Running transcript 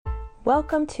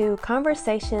Welcome to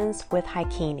Conversations with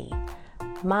Hikini,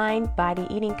 mind, body,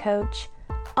 eating coach,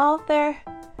 author,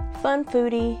 fun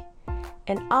foodie,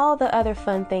 and all the other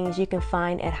fun things you can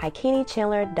find at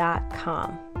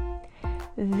hikinichandler.com.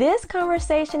 This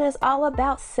conversation is all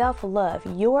about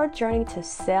self-love, your journey to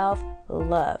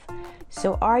self-love.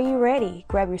 So are you ready?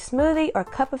 Grab your smoothie or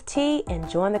cup of tea and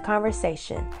join the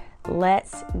conversation.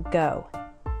 Let's go.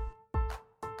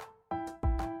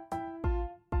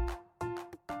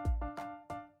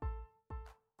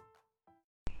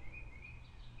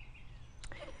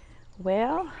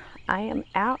 Well, I am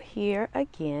out here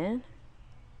again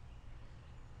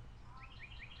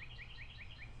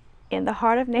in the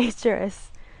heart of nature,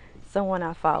 as someone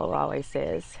I follow always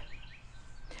says.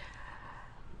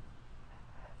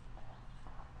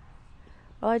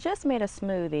 Well, I just made a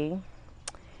smoothie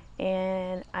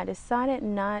and I decided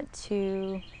not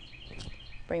to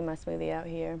bring my smoothie out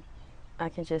here. I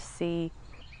can just see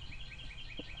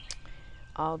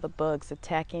all the bugs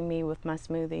attacking me with my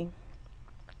smoothie.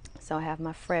 So I have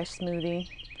my fresh smoothie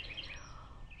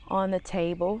on the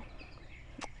table.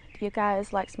 Do you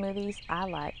guys like smoothies?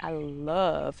 I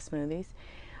love smoothies.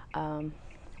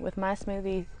 With my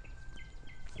smoothie,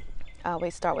 I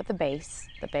always start with the base.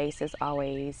 The base is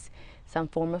always some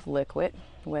form of liquid,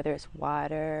 whether it's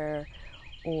water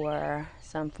or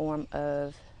some form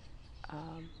of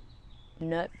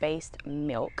nut-based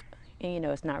milk. And you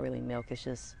know, it's not really milk, it's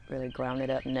just really grounded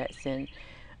up nuts and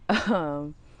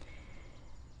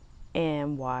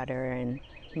water, and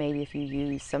maybe if you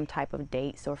use some type of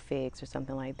dates or figs or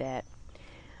something like that.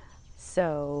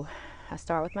 So I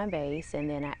start with my base and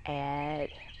then I add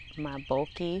my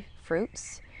bulky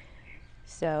fruits.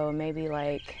 So maybe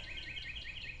like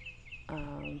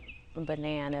a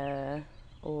banana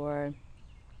or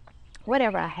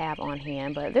whatever I have on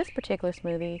hand. But this particular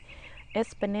smoothie,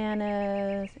 it's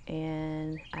bananas,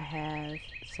 and I have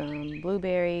some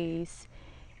blueberries,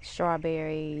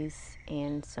 strawberries,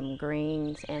 and some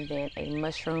greens, and then a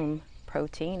mushroom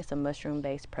protein. It's a mushroom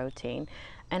based protein,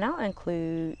 and I'll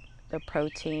include the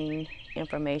protein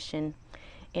information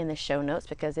in the show notes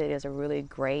because it is a really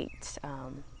great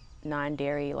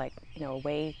non-dairy, like, you know,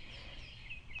 whey.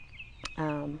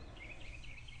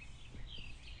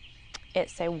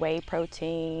 It's a whey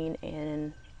protein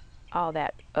and all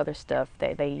that other stuff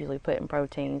that they usually put in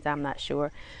proteins. I'm not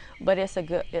sure, but it's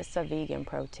a vegan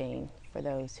protein for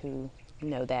those who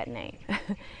know that name.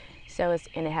 So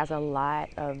and it has a lot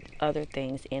of other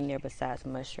things in there besides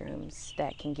mushrooms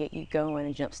that can get you going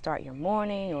and jumpstart your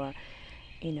morning, or,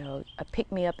 you know, a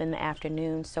pick-me-up in the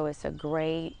afternoon. So it's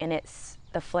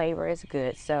the flavor is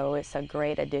good. So it's a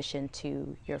great addition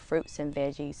to your fruits and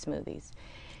veggie smoothies.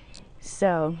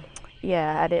 So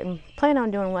yeah, I didn't plan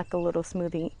on doing like a little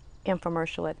smoothie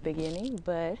infomercial at the beginning,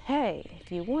 but hey,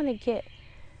 if you want to get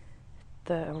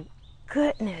the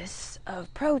goodness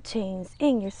of proteins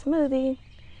in your smoothie,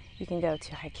 you can go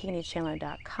to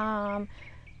hikinichandler.com,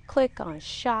 click on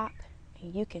shop,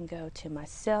 and you can go to my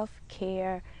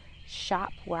self-care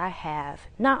shop where I have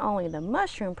not only the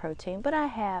mushroom protein, but I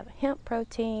have hemp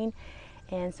protein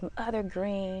and some other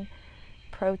green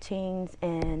proteins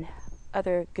and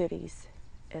other goodies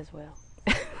as well.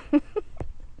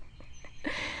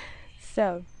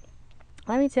 So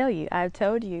let me tell you, I've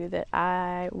told you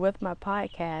that with my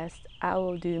podcast, I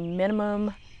will do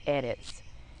minimum edits.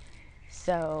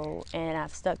 So, and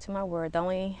I've stuck to my word. The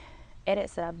only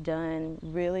edits that I've done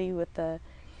really with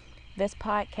this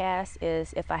podcast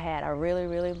is if I had a really,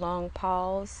 really long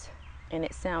pause and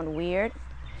it sounded weird.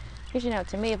 Because, you know,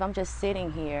 to me, if I'm just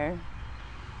sitting here,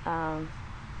 I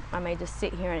may just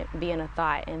sit here and be in a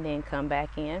thought and then come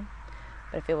back in.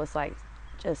 But if it was like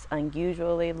just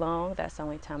unusually long, that's the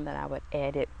only time that I would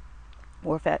edit.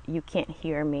 Or if you can't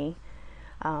hear me,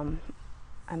 I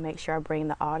make sure I bring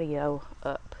the audio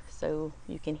up so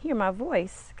you can hear my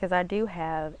voice, because I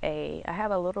have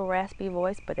a little raspy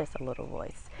voice, but it's a little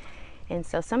voice. And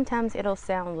so sometimes it'll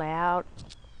sound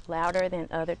louder than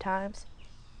other times.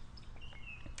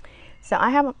 So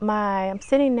I'm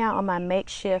sitting now on my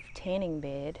makeshift tanning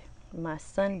bed, my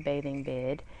sunbathing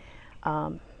bed,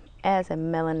 as a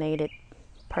melanated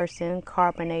person,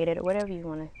 carbonated, or whatever you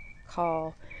want to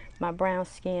call. My brown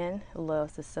skin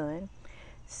loves the sun.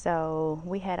 So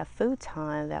we had a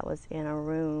futon that was in a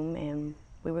room and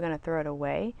we were going to throw it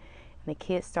away, and the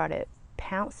kids started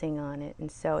pouncing on it, and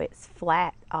so it's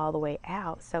flat all the way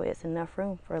out, so it's enough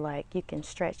room for, like, you can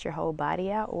stretch your whole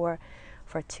body out, or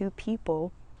for two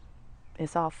people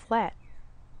it's all flat.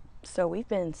 So we've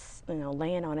been, you know,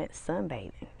 laying on it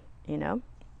sunbathing, you know,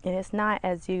 and it's not,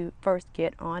 as you first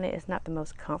get on it, it's not the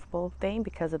most comfortable thing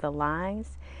because of the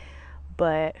lines,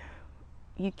 but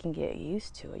you can get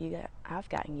used to it. I've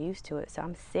gotten used to it. So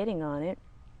I'm sitting on it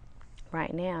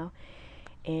right now,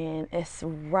 and it's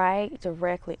right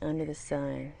directly under the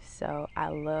sun. So I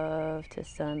love to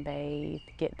sunbathe,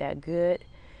 get that good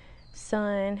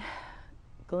sun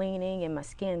gleaning and my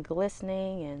skin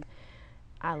glistening, and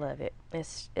I love it.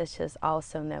 It's just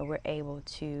awesome that we're able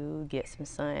to get some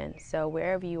sun. So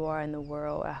wherever you are in the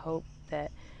world, I hope that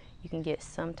you can get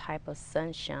some type of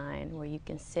sunshine where you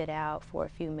can sit out for a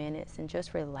few minutes and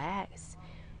just relax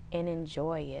and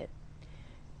enjoy it.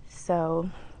 So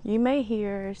you may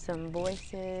hear some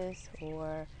voices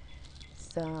or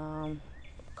some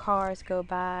cars go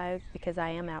by because I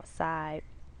am outside.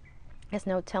 There's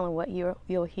no telling what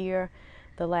you'll hear.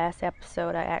 The last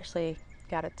episode, I actually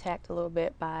got attacked a little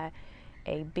bit by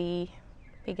a bee.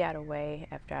 He got away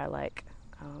after I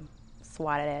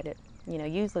swatted at it. You know,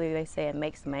 usually they say it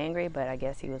makes them angry, but I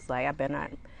guess he was like, I better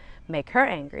not make her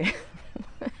angry.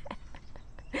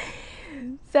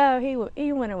 So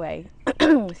he went away.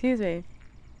 Excuse me.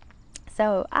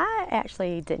 So I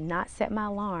actually did not set my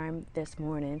alarm this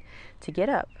morning to get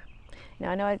up.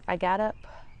 Now I know I got up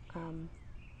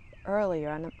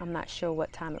earlier. I'm not sure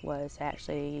what time it was. I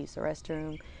actually used the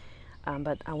restroom,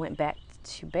 but I went back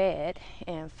to bed,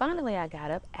 and finally I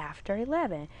got up after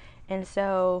 11. And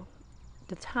so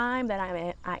the time that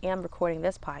I am recording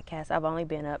this podcast, I've only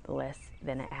been up less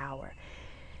than an hour.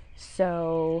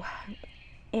 So,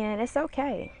 and it's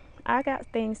okay. I got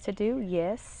things to do,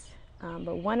 yes,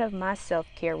 but one of my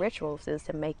self-care rituals is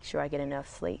to make sure I get enough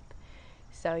sleep.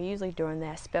 So usually during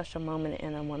that special moment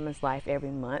in a woman's life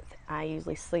every month, I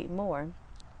usually sleep more.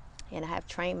 And I have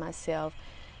trained myself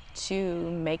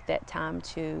to make that time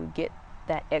to get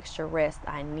that extra rest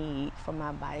I need for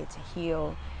my body to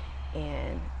heal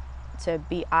and to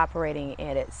be operating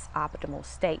at its optimal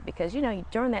state. Because, you know,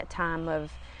 during that time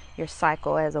of your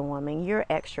cycle as a woman, you're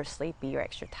extra sleepy, you're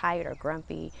extra tired or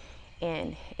grumpy.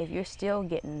 And if you're still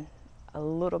getting a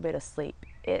little bit of sleep,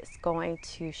 it's going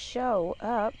to show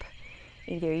up.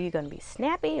 Either you're going to be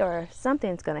snappy or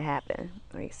something's going to happen,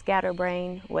 or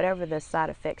scatterbrain, whatever the side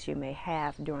effects you may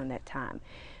have during that time.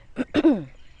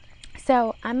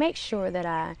 So I make sure that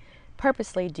I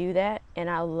purposely do that, and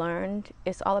I learned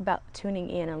it's all about tuning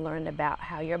in and learning about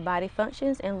how your body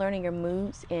functions and learning your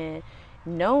moods and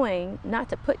knowing not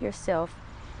to put yourself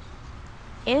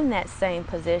in that same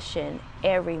position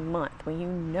every month when you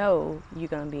know you're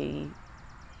going to be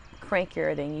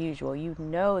crankier than usual. You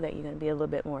know that you're going to be a little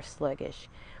bit more sluggish.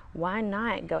 Why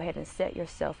not go ahead and set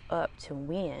yourself up to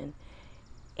win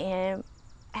and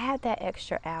add that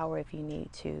extra hour if you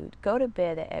need to. Go to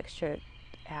bed that extra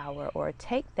hour or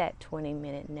take that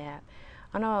 20-minute nap.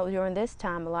 I know during this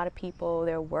time, a lot of people,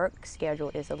 their work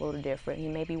schedule is a little different. You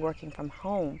may be working from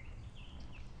home.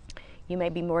 You may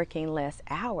be working less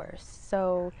hours.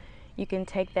 So you can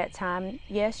take that time.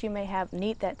 Yes, you may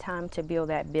need that time to build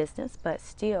that business, but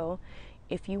still,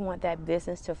 if you want that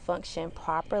business to function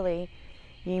properly,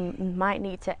 you might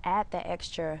need to add that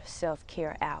extra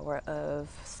self-care hour of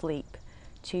sleep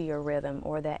to your rhythm,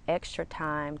 or that extra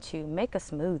time to make a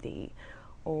smoothie,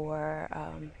 or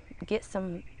get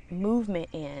some movement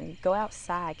in, go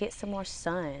outside, get some more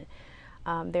sun.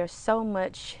 There's so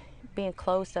much being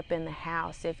closed up in the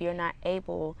house. If you're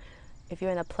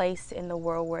in a place in the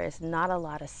world where it's not a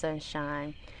lot of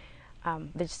sunshine,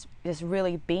 that's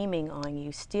really beaming on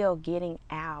you, still getting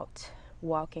out,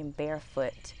 walking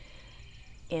barefoot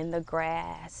in the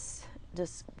grass,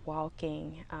 just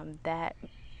walking, that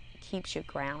keeps you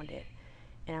grounded.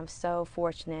 And I'm so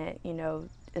fortunate, you know,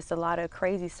 it's a lot of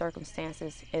crazy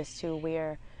circumstances as to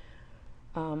where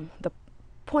the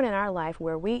point in our life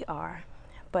where we are,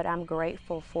 but I'm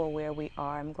grateful for where we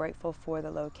are. I'm grateful for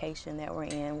the location that we're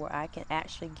in, where I can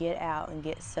actually get out and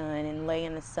get sun and lay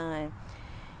in the sun,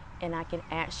 and I can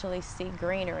actually see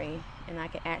greenery, and I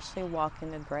can actually walk in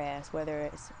the grass, whether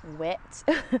it's wet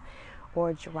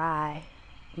or dry,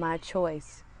 my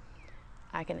choice.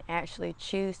 I can actually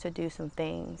choose to do some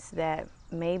things that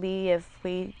maybe if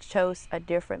we chose a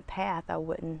different path, I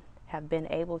wouldn't have been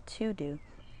able to do.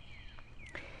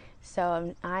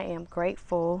 So I am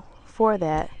grateful for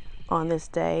that on this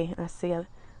day. I see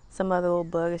some other little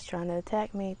bug is trying to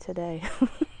attack me today.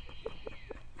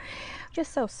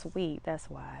 Just so sweet, that's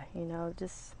why. I'm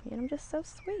just so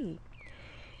sweet.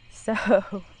 So,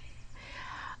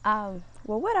 well,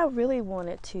 what I really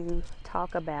wanted to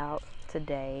talk about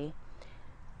today,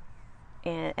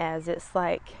 and as it's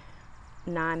like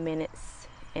 9 minutes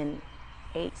and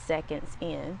 8 seconds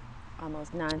in,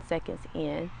 almost 9 seconds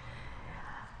in,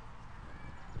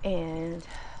 and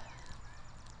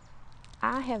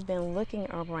I have been looking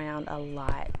around a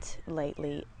lot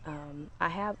lately. I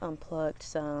have unplugged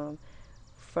some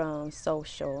from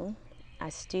social. I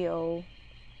still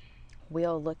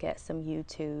will look at some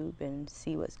YouTube and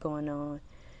see what's going on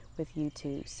with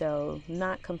YouTube. So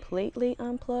not completely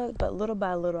unplugged, but little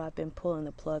by little I've been pulling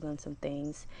the plug on some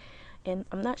things. And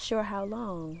I'm not sure how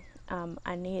long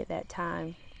I needed that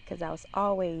time, because I was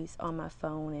always on my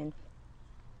phone.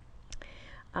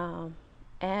 And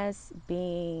as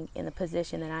being in the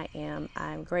position that I am,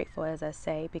 I'm grateful, as I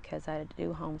say, because I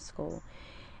do homeschool.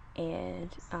 And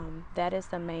that is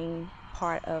the main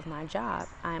part of my job.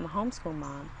 I am a homeschool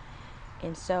mom.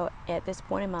 And so at this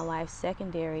point in my life,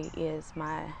 secondary is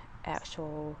my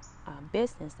actual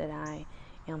business that I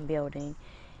am building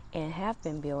and have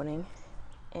been building.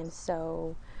 And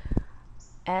so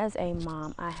as a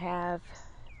mom, I have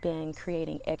been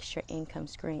creating extra income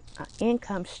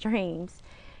streams.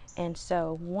 And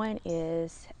so one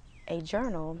is a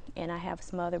journal, and I have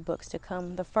some other books to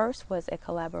come. The first was a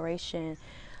collaboration.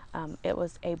 It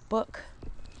was a book,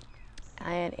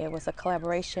 and it was a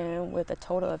collaboration with a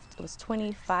total of, it was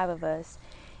 25 of us.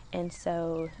 And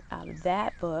so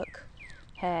that book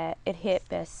hit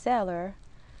bestseller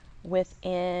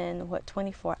within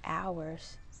 24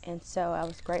 hours. And so I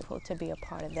was grateful to be a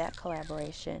part of that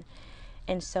collaboration.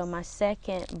 And so my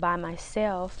second by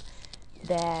myself,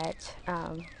 that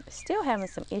still having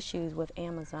some issues with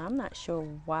Amazon. I'm not sure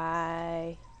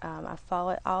why. I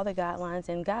followed all the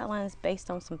guidelines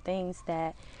based on some things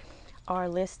that are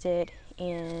listed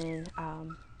in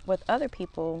with other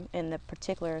people in the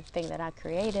particular thing that I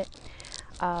created,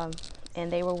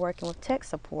 and they were working with tech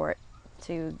support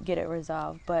to get it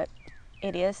resolved. But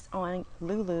it is on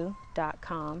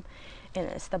lulu.com, and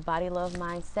it's the Body Love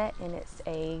Mindset, and it's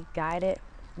a guided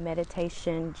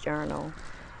meditation journal.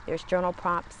 There's journal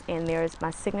prompts, and there's my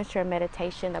signature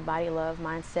meditation, the Body Love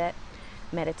Mindset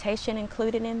meditation,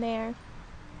 included in there.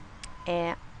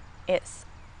 And it's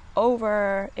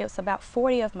about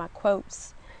 40 of my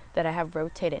quotes that I have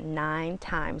rotated 9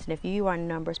 times. And if you are a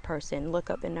numbers person, look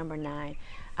up the number 9.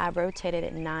 I've rotated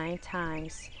it 9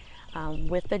 times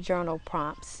with the journal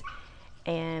prompts.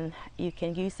 And you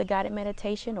can use the guided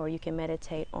meditation, or you can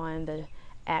meditate on the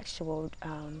actual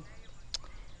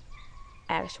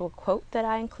quote that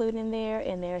I include in there.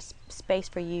 And there's space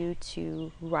for you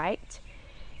to write,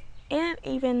 and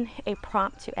even a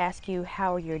prompt to ask you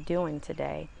how you're doing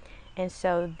today. And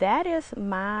so that's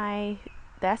my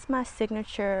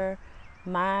signature,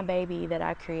 my baby that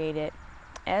I created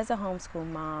as a homeschool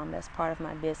mom. That's part of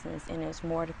my business, and there's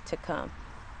more to come.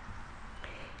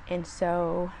 And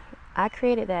so I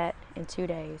created that in 2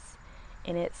 days,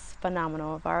 and it's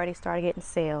phenomenal. I've already started getting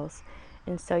sales.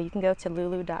 And so you can go to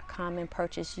lulu.com and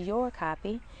purchase your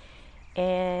copy,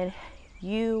 and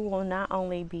you will not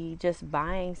only be just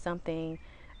buying something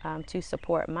to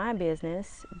support my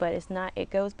business, but it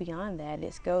goes beyond that.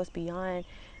 It goes beyond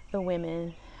the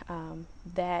women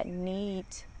that need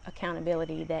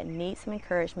accountability, that need some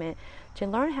encouragement to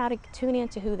learn how to tune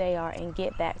into who they are and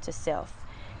get back to self.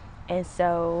 And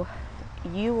so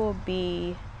you will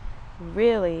be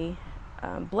really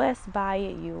blessed by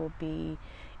it. You will be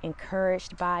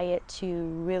encouraged by it to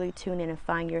really tune in and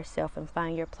find yourself and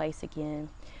find your place again.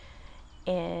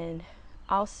 And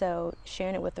also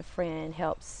sharing it with a friend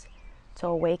helps to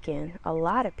awaken a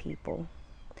lot of people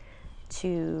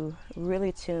to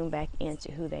really tune back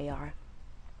into who they are.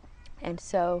 And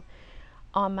so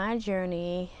on my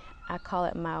journey, I call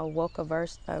it my woke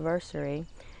anniversary,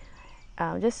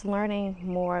 just learning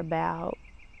more about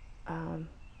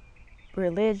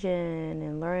religion,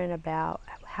 and learning about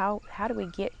how do we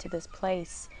get to this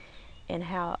place, and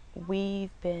how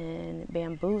we've been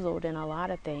bamboozled in a lot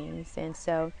of things. And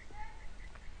so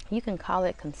you can call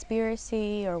it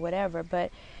conspiracy or whatever,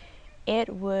 but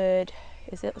it's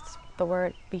the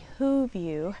word behoove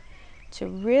you to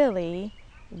really,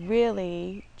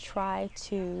 really try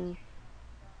to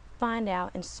find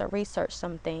out and research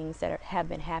some things that have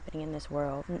been happening in this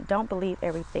world. Don't believe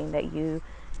everything that you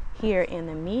hear in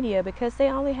the media, because they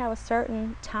only have a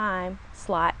certain time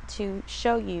slot to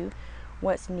show you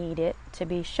what's needed to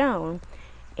be shown.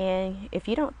 And if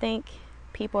you don't think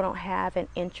people don't have an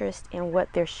interest in what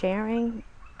they're sharing,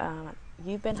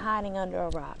 you've been hiding under a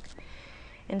rock.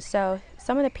 And so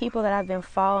some of the people that I've been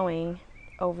following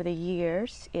over the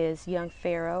years is Young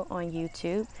Pharaoh on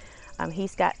YouTube.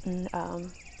 He's gotten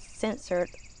censored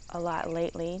a lot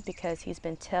lately because he's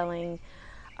been telling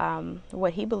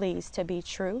what he believes to be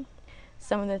true.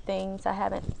 Some of the things, I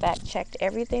haven't fact checked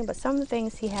everything, but some of the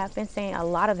things he has been saying, a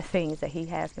lot of the things that he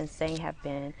has been saying have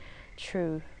been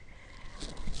true.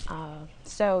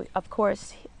 So of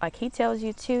course, like he tells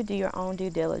you to do your own due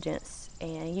diligence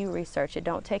and you research it.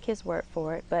 Don't take his word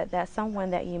for it, but that's someone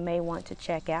that you may want to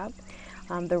check out.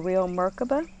 The Real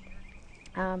Merkaba.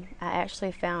 I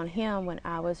actually found him when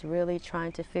I was really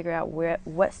trying to figure out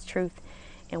what's truth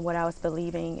and what I was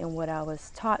believing and what I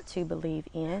was taught to believe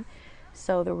in.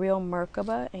 So The Real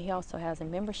Merkaba, and he also has a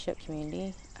membership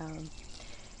community.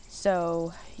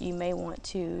 So you may want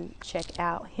to check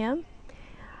out him.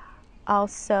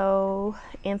 Also,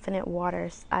 Infinite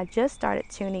Waters. I just started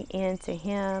tuning in to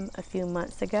him a few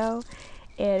months ago,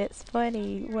 and it's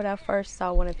funny, when I first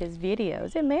saw one of his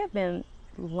videos, it may have been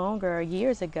longer,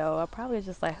 years ago, I probably was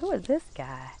just like, who is this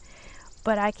guy?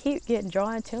 But I keep getting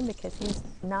drawn to him because he's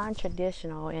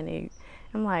non-traditional, and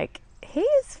I'm like, he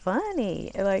is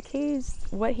funny. Like,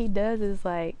 what he does is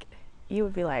like, you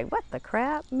would be like, what the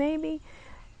crap, maybe?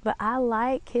 But I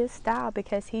like his style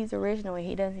because he's original and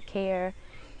he doesn't care,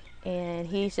 and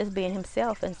he's just being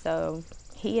himself. And so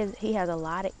he has a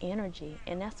lot of energy,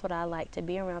 and that's what I like, to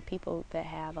be around people that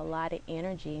have a lot of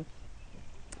energy.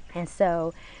 And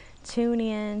so tune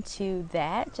in to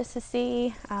that just to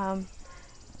see,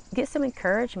 get some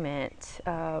encouragement.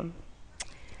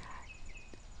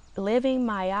 Living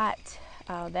Mayat,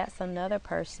 that's another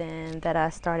person that I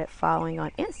started following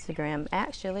on Instagram,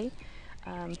 actually.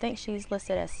 I think she's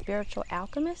listed as Spiritual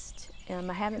Alchemist. I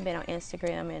haven't been on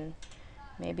Instagram in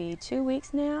maybe 2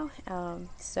 weeks now.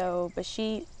 But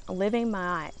she, Living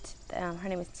Mayat, her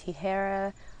name is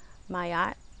Tahira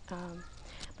Mayat,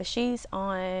 but she's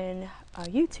on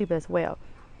YouTube as well.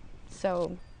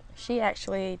 So she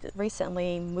actually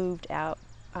recently moved out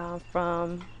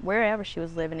from wherever she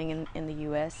was living in the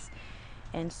U.S.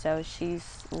 And so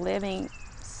she's living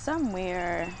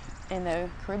somewhere in the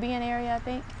Caribbean area, I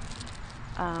think.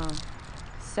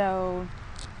 So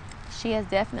she has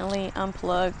definitely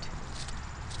unplugged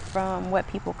from what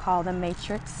people call the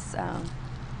matrix.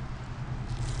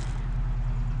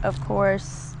 Of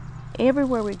course,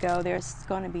 everywhere we go, there's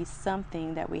going to be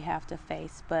something that we have to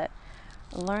face, but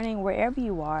learning wherever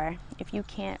you are, if you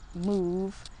can't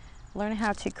move, learning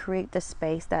how to create the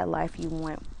space, that life you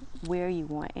want, where you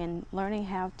want, and learning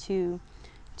how to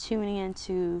tune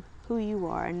into who you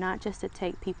are, and not just to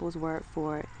take people's word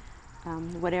for it,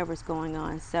 whatever's going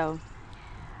on. So,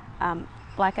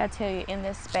 like I tell you, in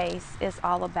this space, it's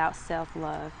all about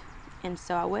self-love. And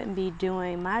so I wouldn't be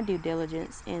doing my due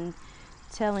diligence in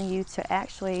telling you to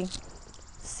actually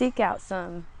seek out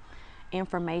some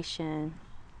information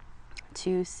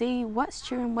to see what's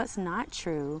true and what's not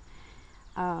true,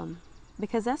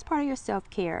 because that's part of your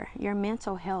self-care, your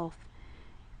mental health.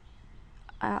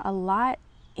 A lot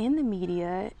in the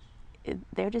media,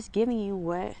 they're just giving you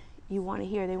what you want to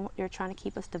hear. They're trying to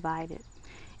keep us divided,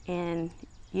 and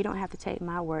you don't have to take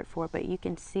my word for it, but you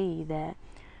can see that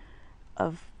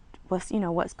of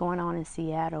what's going on in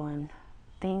Seattle, and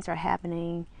things are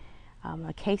happening.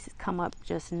 A case has come up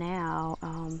just now,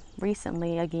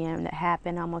 recently again, that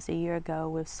happened almost a year ago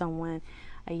with someone,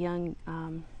 a young,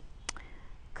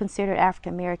 considered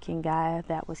African American guy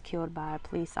that was killed by a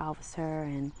police officer.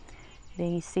 And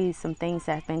then you see some things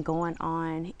that have been going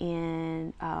on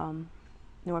in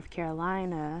North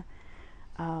Carolina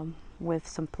with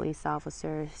some police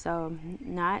officers. So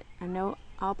I know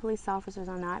all police officers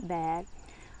are not bad,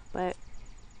 but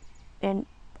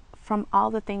from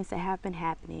all the things that have been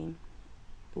happening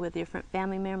with different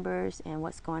family members and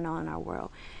what's going on in our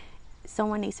world,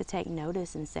 someone needs to take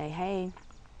notice and say, hey,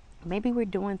 maybe we're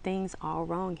doing things all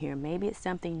wrong here. Maybe it's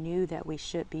something new that we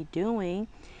should be doing.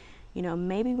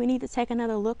 Maybe we need to take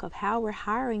another look of how we're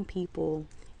hiring people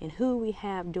and who we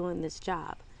have doing this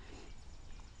job.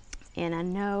 And I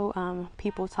know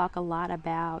people talk a lot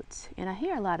about, and I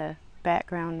hear a lot of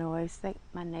background noise.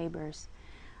 My neighbors,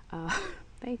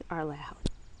 they are loud.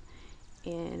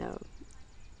 And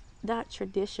not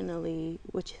traditionally,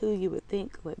 who you would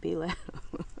think would be loud,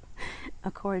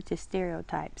 according to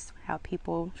stereotypes, how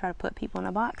people try to put people in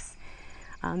a box.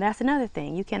 That's another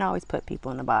thing. You can't always put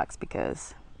people in a box,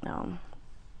 because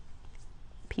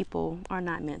people are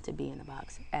not meant to be in a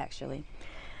box, actually.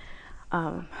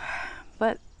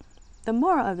 But the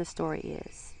moral of the story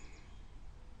is,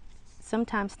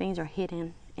 sometimes things are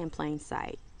hidden in plain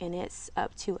sight, and it's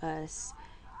up to us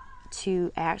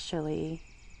to actually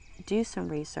do some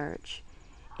research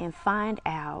and find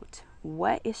out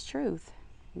what is truth.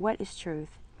 What is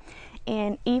truth?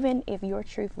 And even if your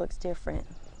truth looks different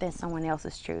than someone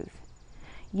else's truth,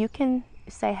 you can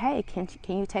say, hey, can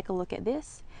you take a look at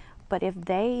this? But if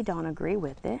they don't agree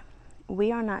with it,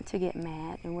 we are not to get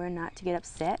mad, and we're not to get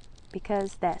upset,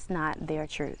 because that's not their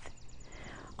truth.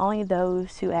 Only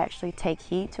those who actually take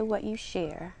heed to what you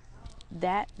share,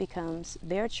 that becomes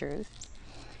their truth.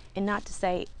 And not to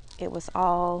say it was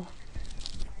all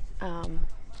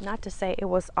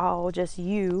just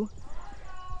you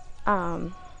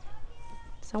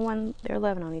they're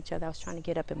loving on each other. I was trying to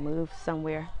get up and move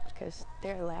somewhere because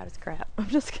they're loud as crap. I'm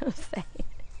just going to say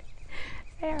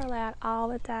they're loud all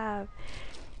the time.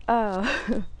 Uh,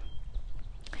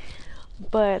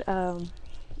 but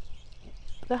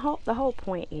the whole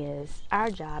point is our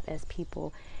job as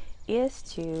people is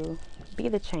to be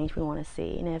the change we want to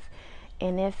see.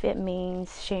 And if it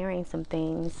means sharing some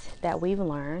things that we've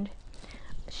learned,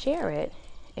 share it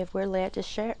if we're led to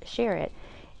share it,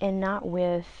 and not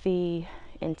with the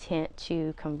intent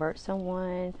to convert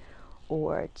someone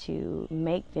or to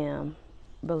make them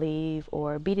believe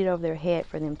or beat it over their head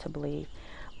for them to believe,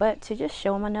 but to just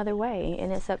show them another way.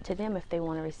 And it's up to them if they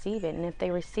want to receive it. And if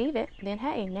they receive it, then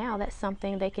hey, now that's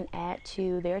something they can add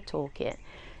to their toolkit.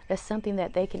 That's something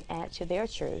that they can add to their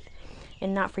truth,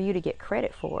 and not for you to get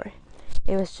credit for.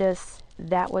 It was just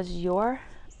that was your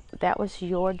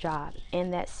job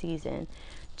in that season,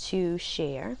 to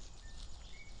share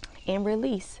and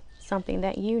release something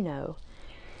that you know,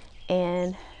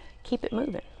 and keep it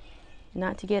moving.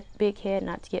 Not to get big head,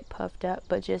 not to get puffed up,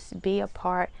 but just be a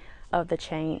part of the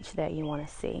change that you want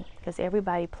to see, because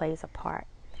everybody plays a part.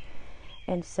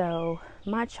 And so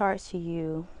my charge to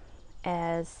you,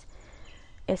 as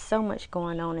is so much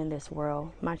going on in this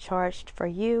world, my charge for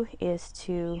you is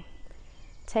to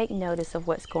take notice of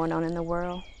what's going on in the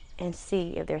world and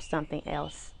see if there's something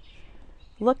else.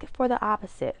 Look for the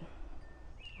opposite.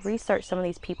 Research some of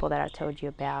these people that I told you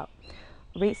about.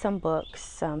 Read some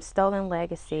books. Stolen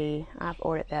Legacy. I've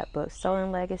ordered that book.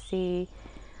 Stolen Legacy.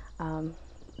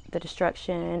 The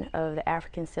Destruction of the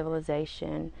African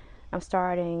Civilization. I'm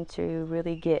starting to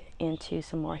really get into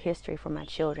some more history for my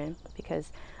children,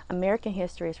 because American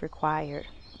history is required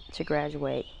to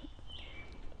graduate.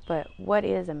 But what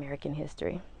is American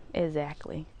history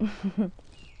exactly?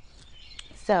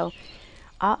 So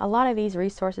a lot of these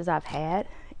resources I've had,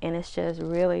 and it's just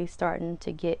really starting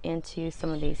to get into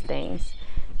some of these things.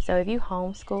 So if you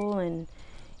homeschool and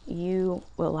you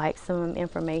would like some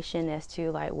information as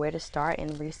to like where to start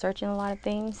in researching a lot of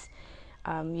things,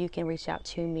 you can reach out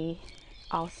to me.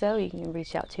 Also, you can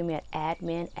reach out to me at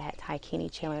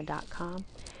admin@hykeenichandler.com.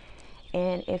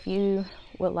 And if you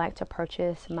would like to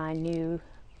purchase my new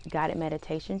guided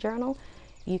meditation journal,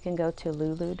 you can go to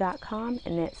lulu.com,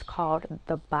 and it's called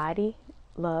The Body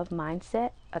Love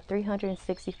Mindset, a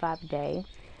 365-day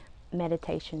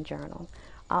meditation journal.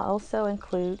 I'll also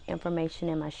include information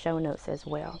in my show notes as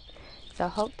well. So I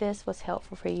hope this was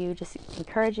helpful for you, just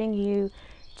encouraging you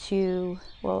to,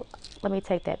 well, let me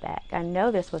take that back. I know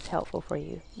this was helpful for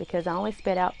you because I only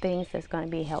spit out things that's going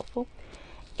to be helpful.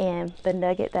 And the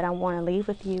nugget that I want to leave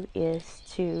with you is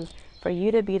for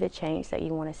you to be the change that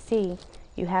you want to see,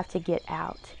 you have to get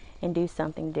out and do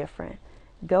something different.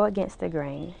 Go against the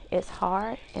grain. It's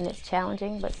hard and it's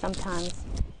challenging, but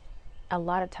a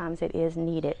lot of times it is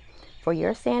needed for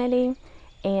your sanity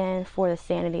and for the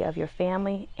sanity of your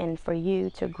family, and for you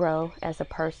to grow as a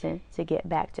person, to get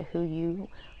back to who you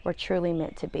were truly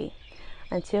meant to be.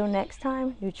 Until next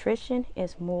time, nutrition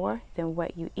is more than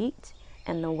what you eat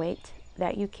and the weight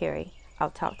that you carry.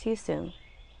 I'll talk to you soon.